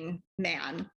 charming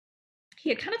man, he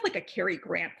had kind of like a Cary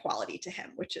Grant quality to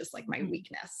him, which is like my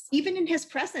weakness. Even in his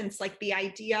presence, like the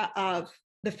idea of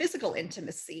the physical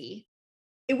intimacy,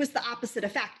 it was the opposite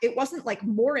effect. It wasn't like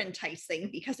more enticing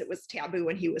because it was taboo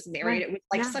when he was married. Right. It was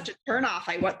like Yeah. such a turnoff.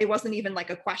 It wasn't even like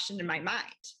a question in my mind.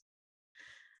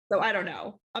 So I don't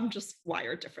know. I'm just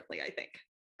wired differently, I think.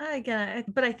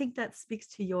 But I think that speaks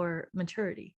to your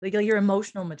maturity, like your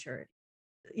emotional maturity.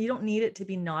 You don't need it to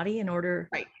be naughty in order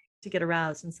Right. to get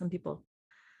aroused. And some people,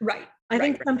 Right. I Right.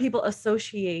 think Right. some people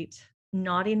associate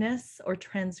naughtiness or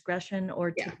transgression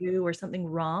or Yeah. to do or something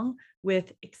wrong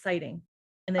with exciting.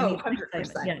 And they Oh, need that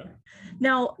excitement. 100%. Yeah.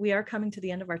 Now we are coming to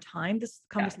the end of our time. This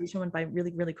Yeah. conversation went by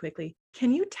really, really quickly.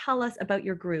 Can you tell us about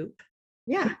your group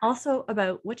and Yeah. also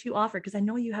about what you offer? Because I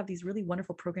know you have these really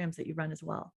wonderful programs that you run as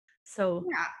well. So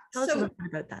Yeah. tell us a So little bit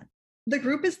about that. the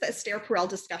group is the Esther Perel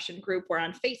discussion group. We're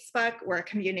on Facebook. We're a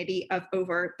community of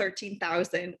over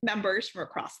 13,000 members from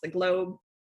across the globe.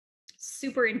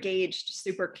 Super engaged,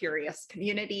 super curious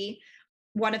community.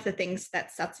 One of the things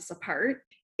that sets us apart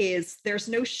is there's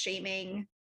no shaming,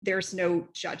 there's no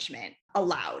judgment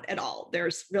allowed at all.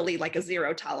 There's really like a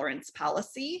zero tolerance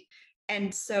policy.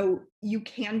 And so you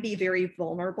can be very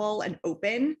vulnerable and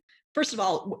open. First of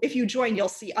all, if you join, you'll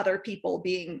see other people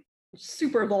being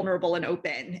super vulnerable and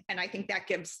open. And I think that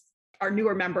gives our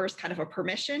newer members kind of a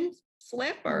permission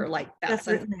slip, or like that Yes,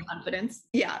 sense of certainly. confidence,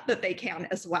 yeah, that they can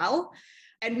as well.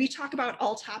 And we talk about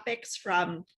all topics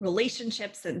from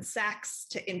relationships and sex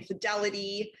to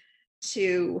infidelity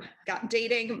to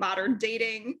dating, modern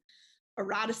dating,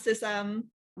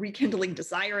 eroticism. rekindling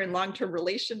desire in long-term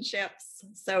relationships.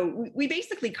 So we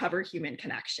basically cover human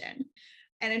connection.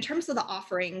 And in terms of the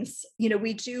offerings,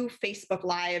 we do Facebook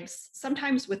Lives,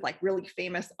 sometimes with like really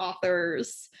famous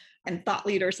authors and thought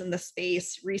leaders in the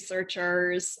space,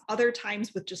 researchers, other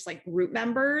times with just like group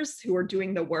members who are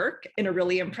doing the work in a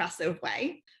really impressive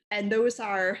way. And those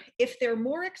are, if they're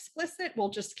more explicit, we'll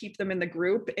just keep them in the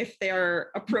group. If they're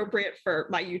appropriate for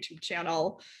my YouTube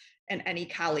channel and any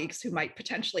colleagues who might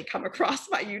potentially come across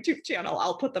my YouTube channel,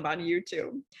 I'll put them on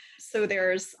YouTube. So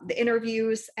there's the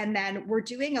interviews, and then we're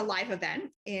doing a live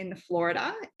event in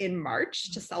Florida in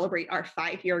March to celebrate our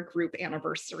 5-year group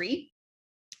anniversary.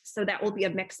 So that will be a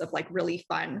mix of like really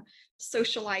fun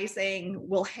socializing.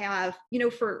 We'll have,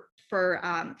 for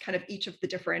kind of each of the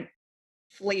different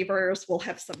flavors, we'll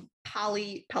have some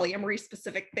polyamory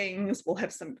specific things. We'll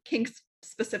have some kinks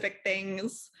specific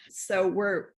things. So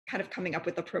we're kind of coming up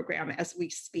with the program as we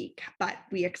speak, but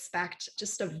we expect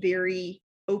just a very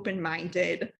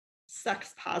open-minded,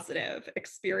 sex positive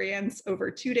experience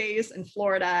over 2 days in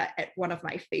Florida at one of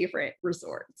my favorite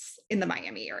resorts in the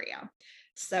Miami area.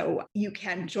 So you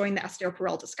can join the Esther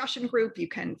Perel discussion group. You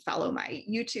can follow my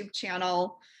YouTube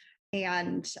channel.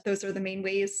 And those are the main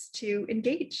ways to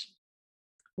engage.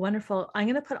 Wonderful. I'm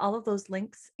going to put all of those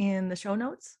links in the show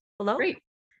notes below Great.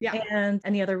 Yeah. and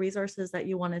any other resources that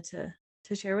you wanted to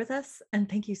share with us. And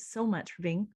thank you so much for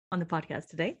being on the podcast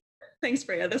today. Thanks,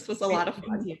 Freya. This was a lot of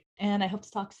fun. And I hope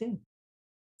to talk soon.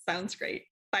 Sounds great.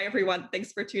 Bye, everyone.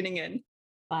 Thanks for tuning in.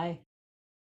 Bye.